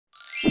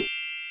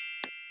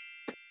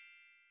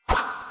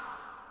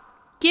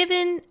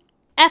given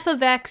f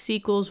of x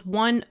equals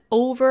 1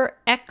 over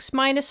x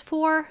minus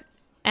 4,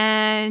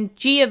 and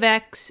g of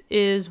x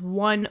is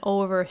 1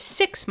 over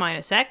 6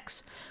 minus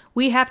x,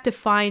 we have to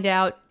find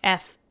out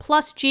f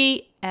plus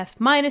g, f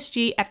minus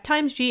g, f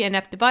times g, and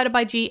f divided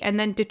by g, and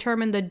then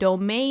determine the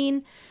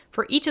domain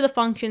for each of the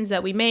functions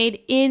that we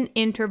made in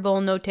interval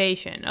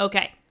notation.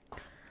 Okay,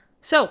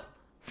 so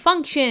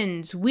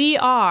functions, we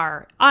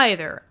are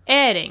either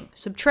adding,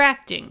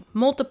 subtracting,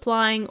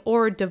 multiplying,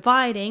 or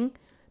dividing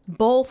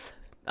both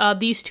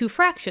these two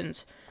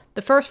fractions.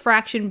 The first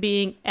fraction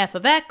being f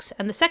of x,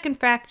 and the second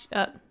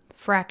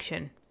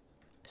function.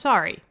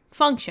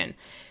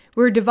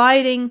 We're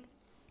dividing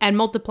and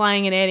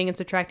multiplying and adding and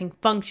subtracting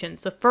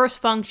functions. The first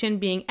function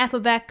being f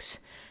of x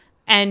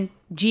and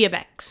g of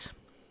x.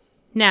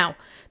 Now,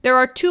 there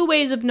are two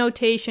ways of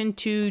notation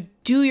to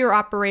do your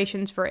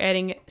operations for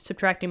adding,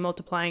 subtracting,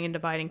 multiplying, and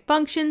dividing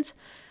functions.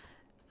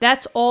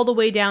 That's all the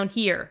way down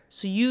here.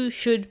 So you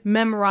should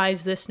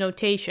memorize this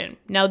notation.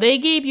 Now, they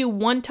gave you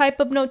one type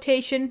of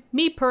notation.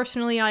 Me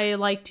personally, I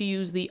like to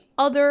use the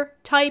other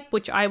type,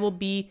 which I will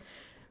be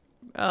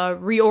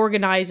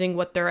reorganizing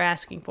what they're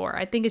asking for.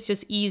 I think it's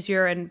just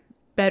easier and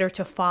better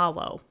to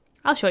follow.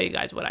 I'll show you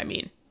guys what I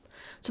mean.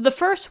 So the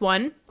first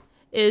one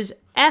is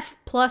f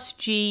plus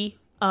g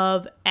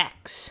of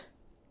x.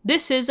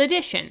 This is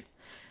addition.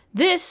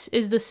 This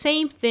is the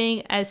same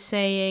thing as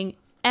saying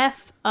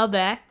f of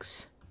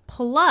x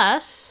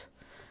plus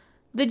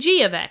the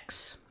g of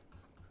x.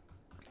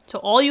 So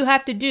all you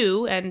have to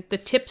do, and the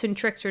tips and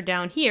tricks are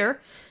down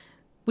here,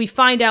 we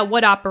find out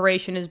what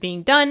operation is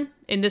being done.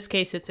 In this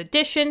case, it's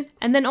addition.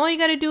 And then all you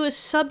got to do is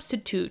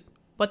substitute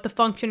what the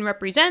function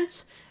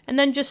represents, and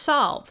then just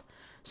solve.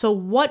 So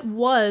what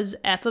was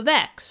f of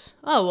x?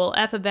 Oh, well,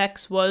 f of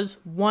x was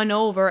 1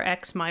 over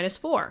x minus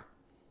 4.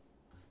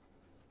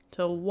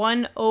 So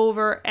 1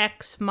 over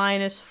x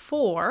minus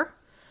 4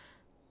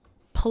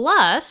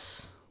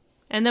 plus,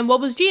 and then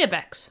what was g of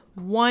x?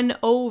 1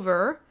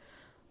 over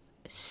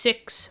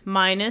 6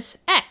 minus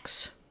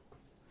x.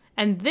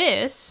 And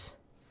this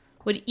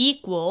would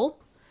equal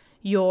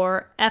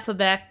your f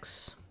of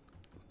x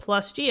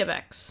plus g of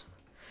x.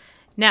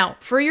 Now,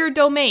 for your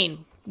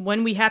domain,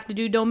 when we have to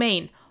do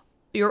domain,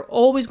 you're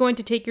always going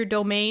to take your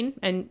domain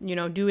and,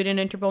 do it in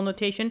interval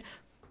notation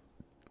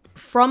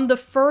from the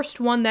first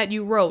one that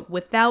you wrote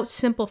without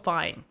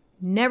simplifying.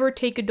 Never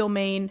take a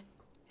domain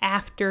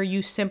after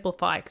you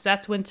simplify, because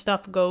that's when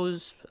stuff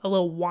goes a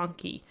little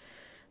wonky.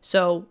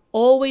 So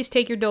always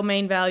take your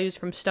domain values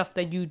from stuff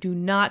that you do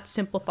not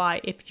simplify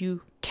if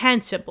you can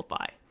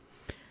simplify.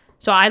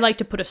 So I like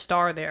to put a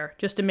star there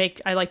just to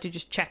I like to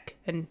just check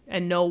and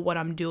know what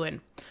I'm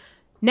doing.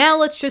 Now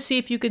let's just see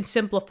if you can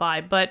simplify,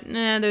 but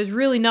there's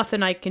really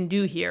nothing I can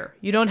do here.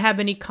 You don't have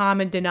any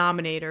common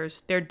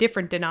denominators. They're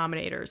different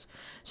denominators.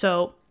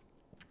 So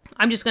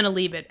I'm just going to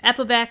leave it. F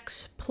of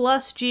x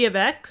plus g of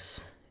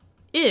x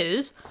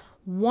is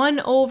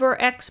 1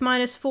 over x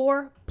minus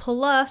 4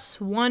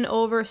 plus 1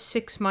 over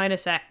 6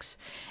 minus x.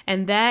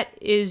 And that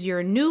is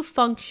your new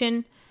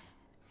function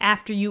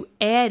after you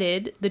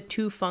added the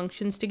two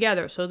functions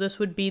together. So this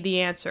would be the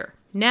answer.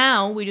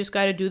 Now we just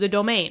got to do the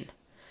domain.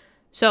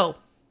 So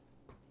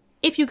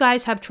if you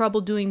guys have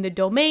trouble doing the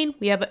domain,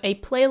 we have a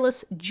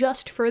playlist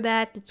just for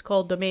that. It's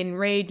called Domain and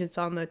Rage. It's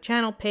on the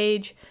channel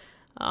page,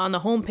 on the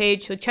home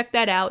page, so check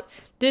that out.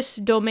 This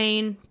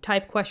domain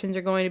type questions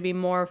are going to be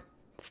more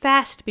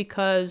fast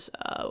because,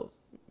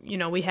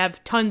 we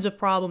have tons of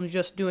problems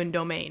just doing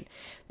domain.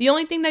 The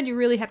only thing that you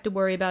really have to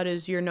worry about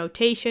is your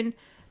notation.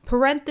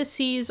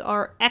 Parentheses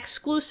are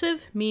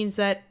exclusive, means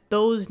that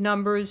those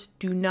numbers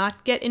do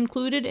not get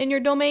included in your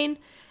domain,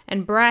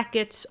 and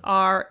brackets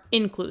are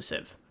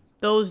inclusive.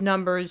 Those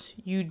numbers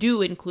you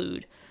do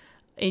include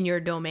in your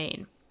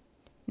domain.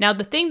 Now,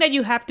 the thing that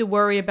you have to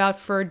worry about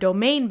for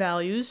domain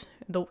values,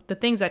 the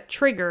things that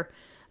trigger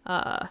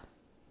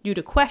you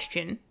to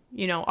question,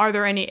 are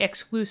there any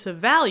exclusive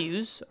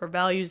values or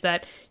values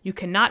that you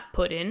cannot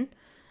put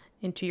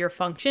into your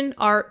function,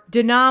 are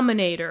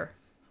denominator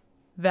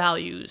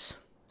values.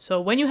 So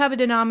when you have a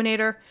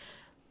denominator,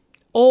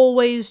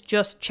 always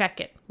just check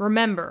it.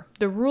 Remember,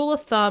 the rule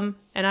of thumb,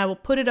 and I will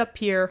put it up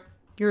here,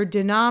 your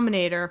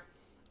denominator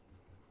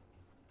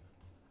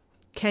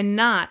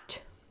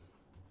cannot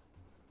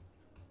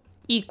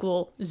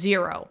equal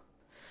 0.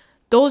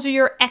 Those are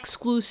your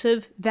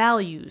exclusive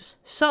values.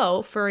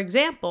 So, for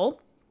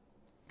example,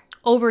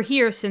 over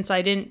here, since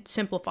I didn't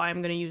simplify,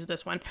 I'm going to use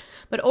this one.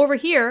 But over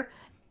here,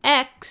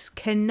 x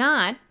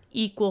cannot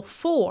equal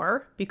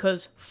 4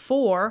 because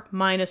 4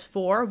 minus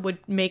 4 would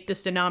make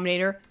this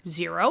denominator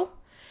 0.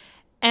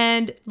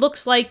 And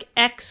looks like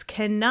x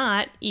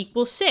cannot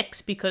equal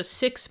 6 because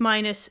 6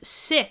 minus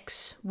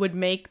 6 would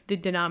make the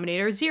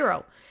denominator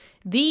 0.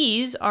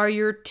 These are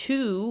your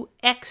two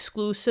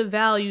exclusive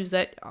values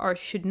that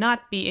should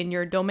not be in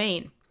your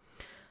domain.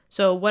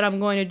 So what I'm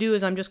going to do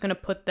is I'm just going to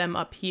put them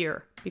up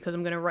here because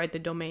I'm going to write the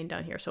domain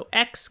down here. So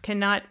x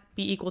cannot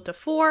be equal to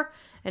 4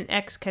 and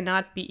x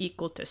cannot be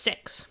equal to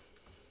 6.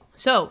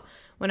 So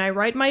when I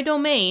write my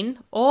domain,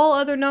 all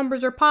other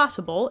numbers are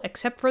possible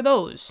except for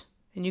those.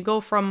 And you go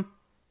from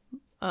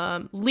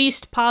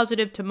least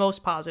positive to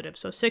most positive.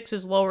 So 6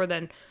 is lower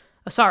than,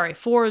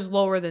 4 is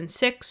lower than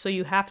 6, so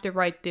you have to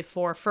write the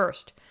 4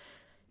 first.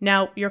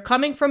 Now, you're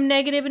coming from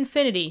negative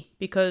infinity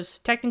because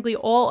technically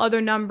all other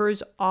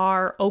numbers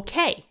are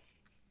okay.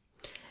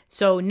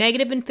 So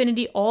negative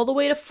infinity all the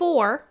way to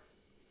 4.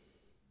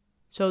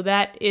 So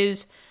that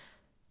is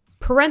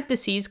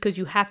parentheses because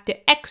you have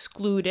to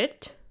exclude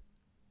it.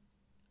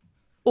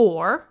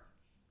 Or,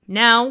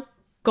 now,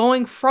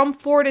 going from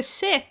 4 to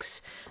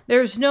 6,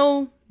 there's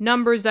no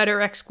numbers that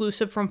are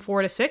exclusive from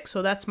 4 to 6,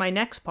 so that's my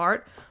next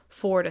part.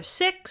 4 to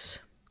 6.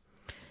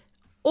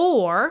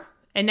 Or,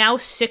 and now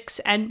 6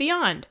 and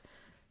beyond.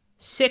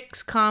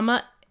 6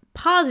 comma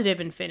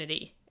positive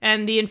infinity.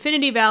 And the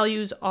infinity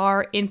values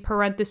are in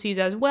parentheses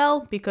as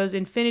well because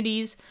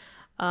infinities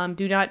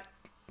do not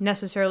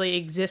necessarily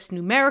exist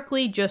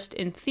numerically, just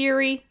in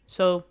theory.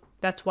 So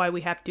that's why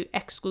we have to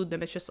exclude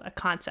them. It's just a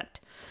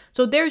concept.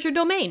 So there's your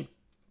domain.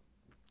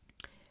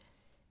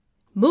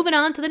 Moving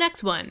on to the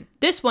next one.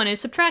 This one is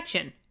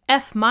subtraction.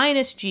 F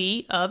minus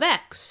g of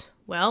x.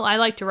 Well, I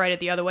like to write it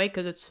the other way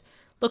because it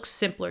looks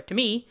simpler to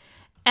me.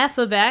 F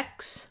of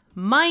x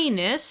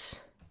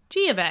minus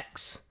g of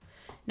x.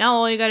 Now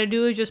all you got to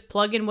do is just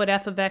plug in what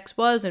f of x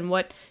was and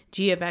what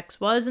g of x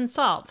was and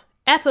solve.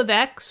 F of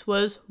x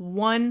was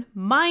 1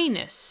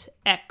 minus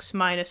x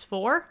minus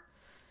 4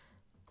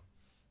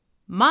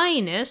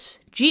 minus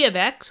g of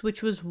x,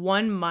 which was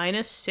 1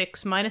 minus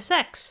 6 minus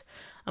x.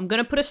 I'm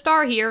going to put a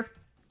star here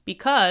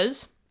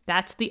because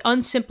that's the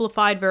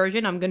unsimplified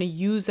version. I'm going to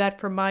use that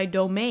for my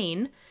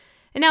domain.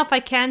 And now if I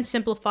can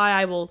simplify,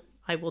 I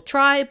will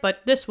try, but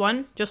this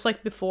one, just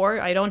like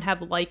before, I don't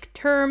have like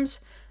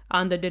terms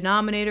on the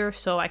denominator,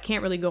 so I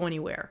can't really go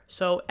anywhere.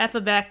 So f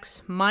of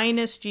x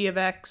minus g of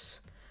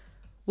x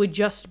would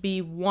just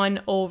be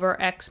 1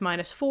 over x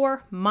minus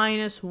 4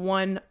 minus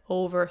 1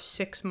 over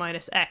 6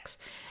 minus x.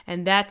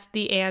 And that's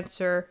the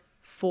answer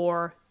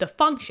for the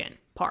function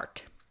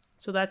part.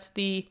 So that's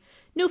the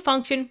new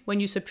function when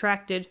you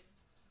subtracted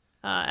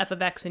f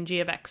of x and g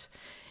of x.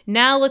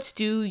 Now let's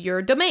do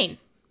your domain.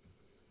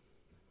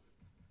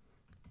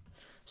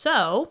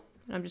 So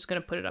I'm just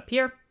going to put it up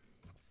here.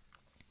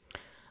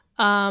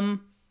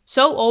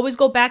 So always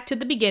go back to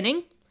the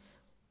beginning.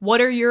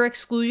 What are your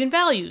exclusion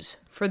values?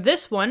 For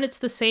this one, it's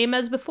the same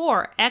as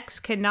before. X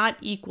cannot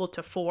equal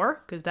to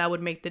 4, because that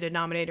would make the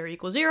denominator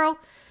equal 0.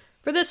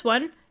 For this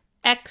one,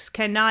 x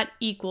cannot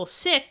equal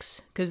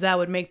 6, because that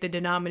would make the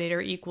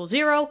denominator equal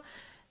 0.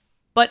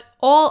 But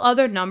all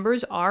other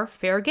numbers are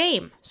fair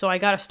game. So I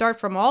got to start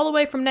from all the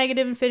way from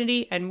negative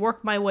infinity and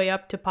work my way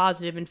up to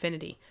positive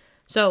infinity.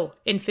 So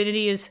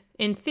infinity is,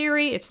 in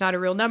theory, it's not a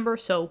real number,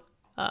 so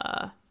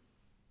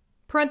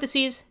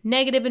parentheses,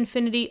 negative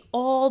infinity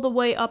all the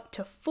way up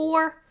to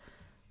 4,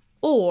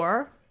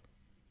 or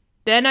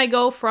then I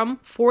go from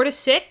 4 to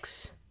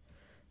 6,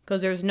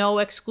 because there's no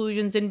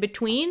exclusions in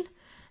between,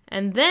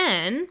 and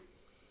then,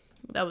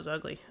 that was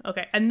ugly,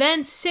 okay, and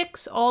then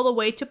 6 all the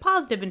way to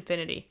positive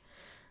infinity.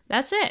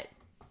 That's it.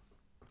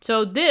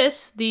 So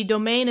this, the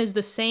domain is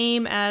the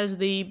same as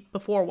the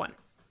before one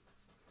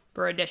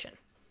for addition.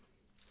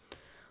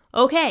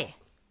 Okay,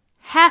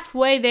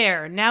 halfway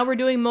there. Now we're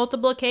doing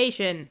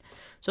multiplication.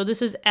 So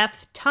this is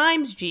f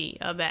times g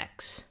of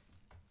x.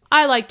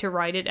 I like to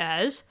write it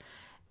as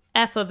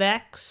f of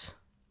x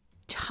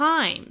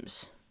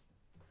times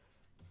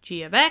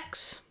g of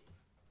x.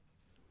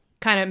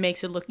 Kind of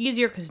makes it look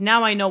easier because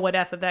now I know what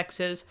f of x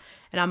is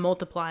and I'm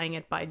multiplying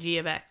it by g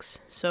of x.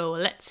 So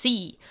let's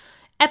see.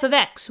 F of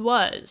x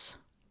was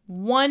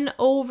 1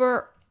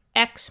 over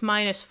x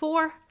minus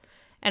 4,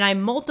 and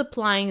I'm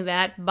multiplying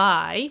that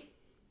by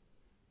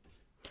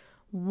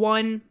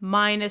 1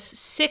 minus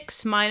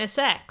 6 minus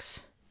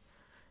x.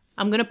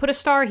 I'm going to put a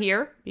star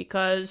here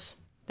because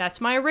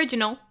that's my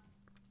original.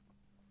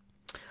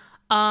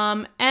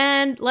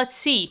 And let's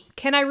see.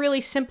 Can I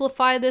really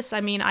simplify this? I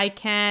mean, I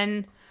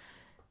can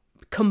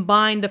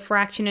combine the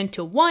fraction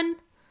into 1.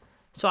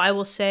 So I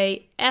will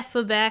say f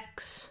of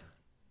x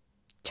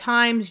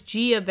times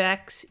g of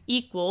x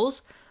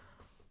equals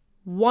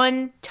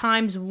 1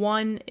 times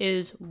 1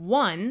 is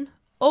 1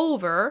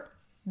 over,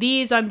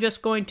 these I'm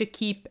just going to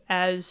keep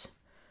as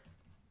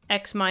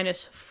x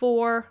minus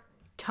 4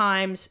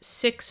 times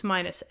 6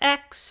 minus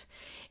x.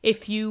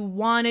 If you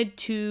wanted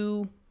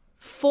to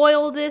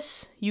FOIL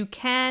this, you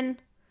can,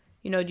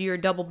 do your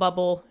double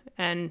bubble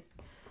and,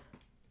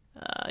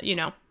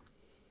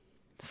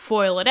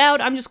 FOIL it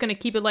out. I'm just going to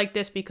keep it like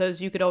this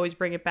because you could always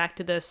bring it back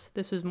to this.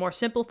 This is more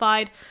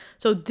simplified.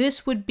 So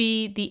this would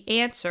be the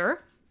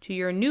answer to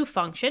your new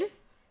function.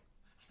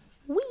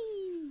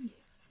 Whee!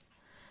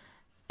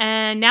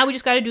 And now we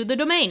just got to do the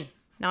domain.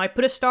 Now I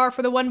put a star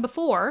for the one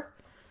before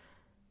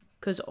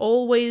because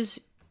always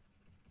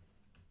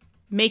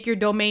make your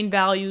domain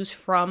values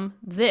from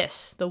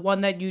this, the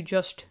one that you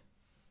just,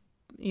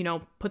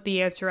 put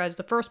the answer as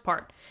the first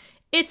part.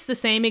 It's the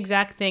same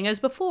exact thing as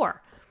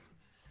before.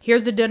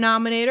 Here's the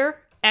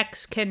denominator,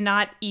 x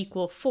cannot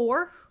equal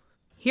 4.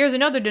 Here's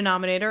another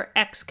denominator,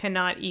 x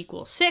cannot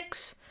equal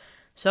 6.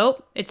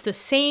 So it's the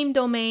same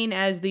domain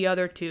as the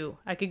other two.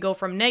 I could go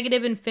from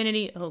negative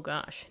infinity, oh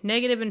gosh,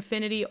 negative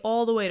infinity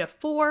all the way to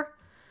 4.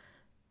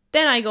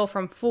 Then I go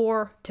from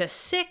 4 to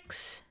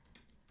 6.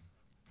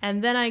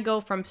 And then I go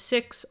from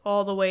 6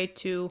 all the way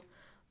to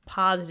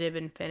positive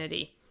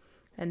infinity.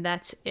 And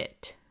that's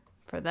it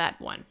for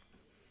that one.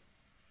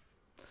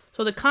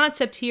 So the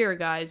concept here,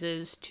 guys,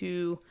 is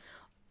to,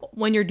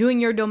 when you're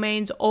doing your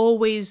domains,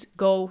 always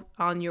go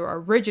on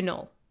your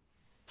original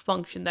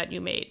function that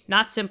you made,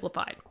 not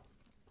simplified.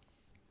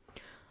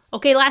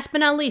 Okay, last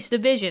but not least,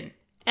 division.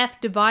 F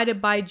divided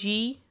by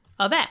g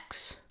of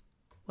x.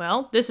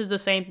 Well, this is the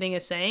same thing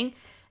as saying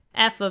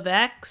f of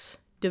x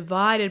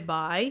divided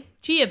by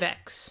g of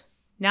x.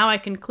 Now I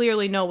can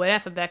clearly know what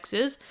f of x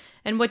is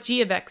and what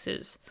g of x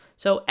is.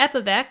 So f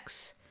of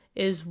x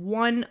is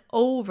 1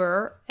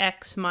 over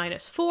x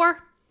minus 4.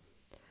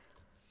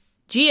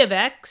 G of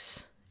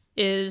x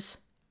is,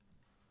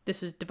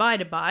 this is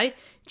divided by,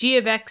 g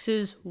of x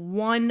is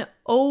 1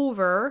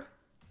 over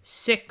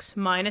 6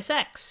 minus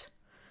x.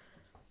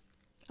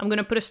 I'm going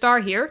to put a star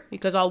here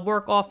because I'll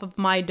work off of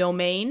my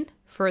domain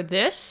for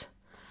this.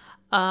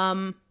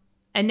 And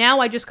now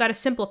I just got to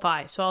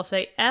simplify. So I'll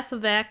say f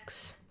of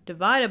x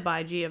divided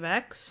by g of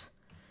x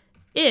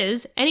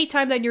is,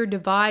 anytime that you're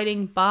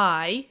dividing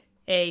by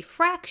a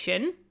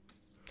fraction,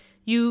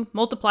 you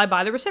multiply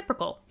by the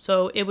reciprocal.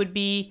 So it would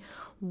be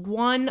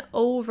 1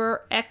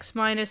 over x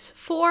minus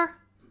 4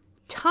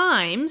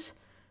 times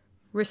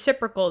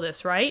reciprocal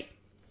this, right?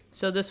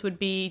 So this would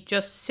be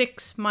just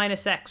 6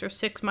 minus x, or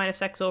 6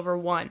 minus x over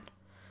 1.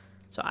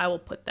 So I will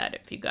put that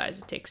if you guys,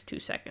 it takes 2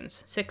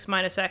 seconds. 6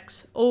 minus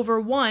x over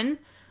 1,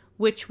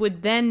 which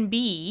would then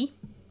be,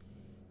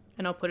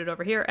 and I'll put it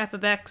over here, f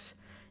of x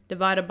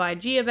divided by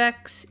g of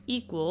x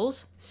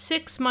equals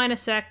 6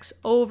 minus x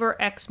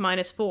over x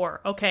minus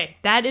 4. Okay,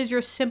 that is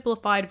your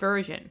simplified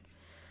version.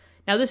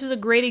 Now this is a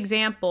great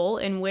example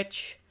in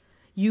which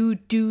you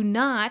do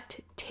not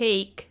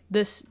take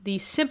the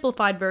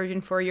simplified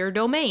version for your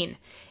domain.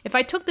 If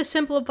I took the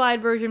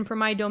simplified version for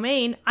my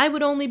domain, I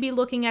would only be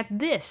looking at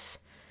this.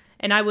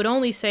 And I would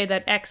only say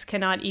that x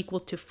cannot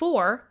equal to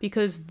 4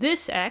 because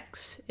this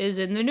x is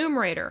in the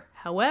numerator.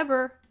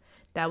 However,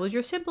 that was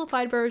your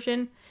simplified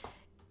version.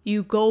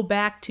 You go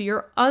back to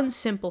your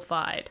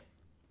unsimplified.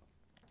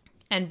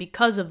 And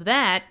because of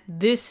that,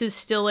 this is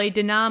still a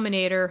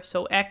denominator,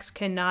 so x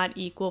cannot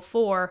equal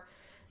 4.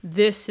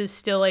 This is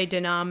still a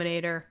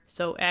denominator,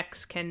 so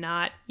x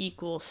cannot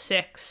equal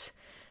 6.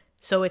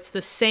 So it's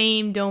the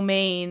same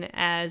domain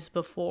as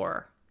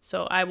before.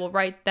 So I will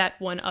write that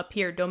one up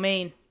here.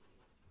 Domain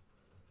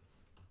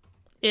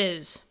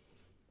is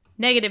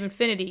negative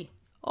infinity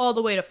all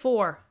the way to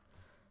 4.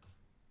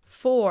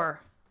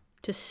 4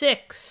 to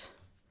 6.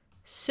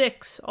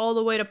 6 all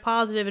the way to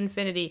positive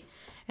infinity.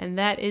 And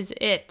that is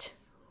it.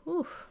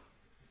 Oof.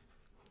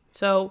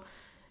 So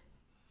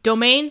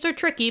domains are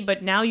tricky,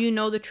 but now you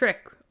know the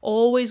trick.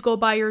 Always go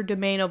by your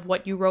domain of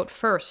what you wrote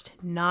first,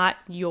 not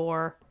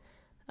your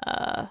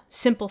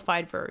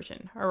simplified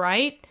version, all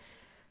right?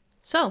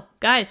 So,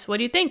 guys, what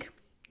do you think?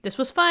 This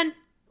was fun.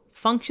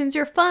 Functions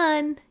are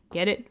fun.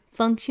 Get it?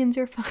 Functions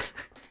are fun.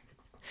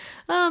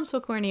 Oh, I'm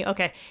so corny.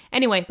 Okay.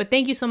 Anyway, but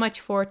thank you so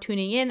much for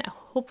tuning in.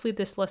 Hopefully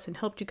this lesson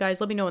helped you guys.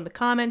 Let me know in the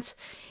comments.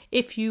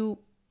 If you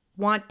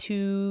want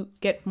to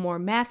get more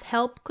math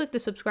help, click the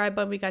subscribe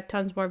button. We got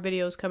tons more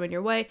videos coming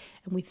your way.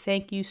 And we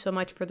thank you so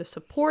much for the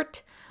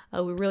support.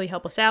 Will really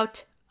help us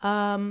out.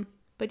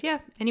 But yeah,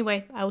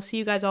 anyway, I will see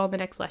you guys all in the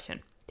next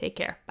lesson. Take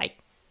care. Bye.